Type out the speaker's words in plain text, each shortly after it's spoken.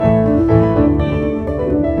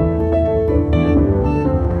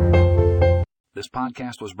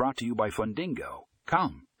podcast was brought to you by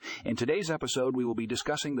Fundingo.com. In today's episode, we will be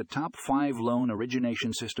discussing the top 5 loan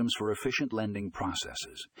origination systems for efficient lending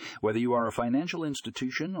processes. Whether you are a financial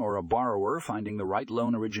institution or a borrower, finding the right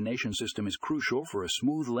loan origination system is crucial for a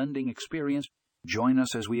smooth lending experience. Join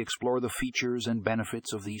us as we explore the features and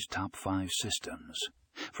benefits of these top 5 systems.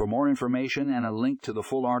 For more information and a link to the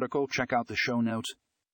full article, check out the show notes